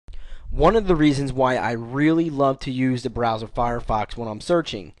One of the reasons why I really love to use the browser Firefox when I'm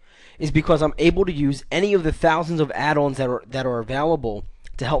searching is because I'm able to use any of the thousands of add-ons that are available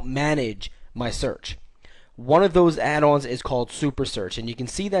to help manage my search. One of those add-ons is called Super Search, and you can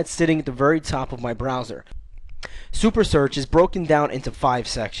see that sitting at the very top of my browser. Super Search is broken down into 5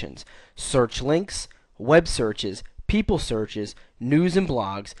 sections: search links, web searches, people searches, news and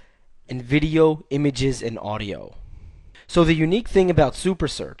blogs, and video, images, and audio. So the unique thing about Super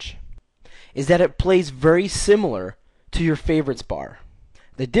Search is that it plays very similar to your favorites bar.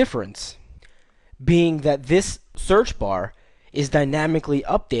 The difference being that this search bar is dynamically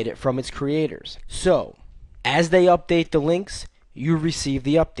updated from its creators. So, as they update the links, you receive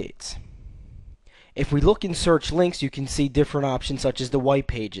the updates. If we look in search links, you can see different options such as the white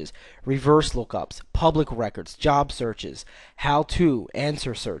pages, reverse lookups, public records, job searches, how-to,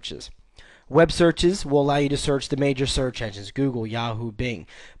 answer searches. Web searches will allow you to search the major search engines, Google, Yahoo, Bing,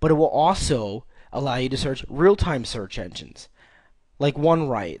 but it will also allow you to search real-time search engines like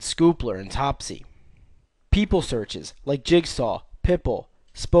OneWrite, Scoopler, and Topsy. People searches like Jigsaw, Pipple,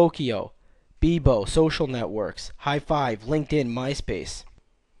 Spokeo, Bebo, social networks, High5, LinkedIn, MySpace.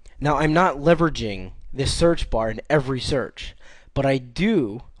 Now, I'm not leveraging this search bar in every search, but I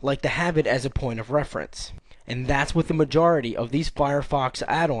do like to have it as a point of reference. And that's what the majority of these Firefox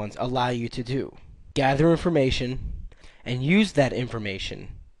add-ons allow you to do. Gather information and use that information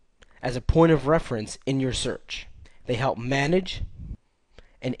as a point of reference in your search. They help manage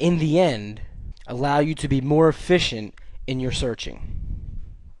and in the end allow you to be more efficient in your searching.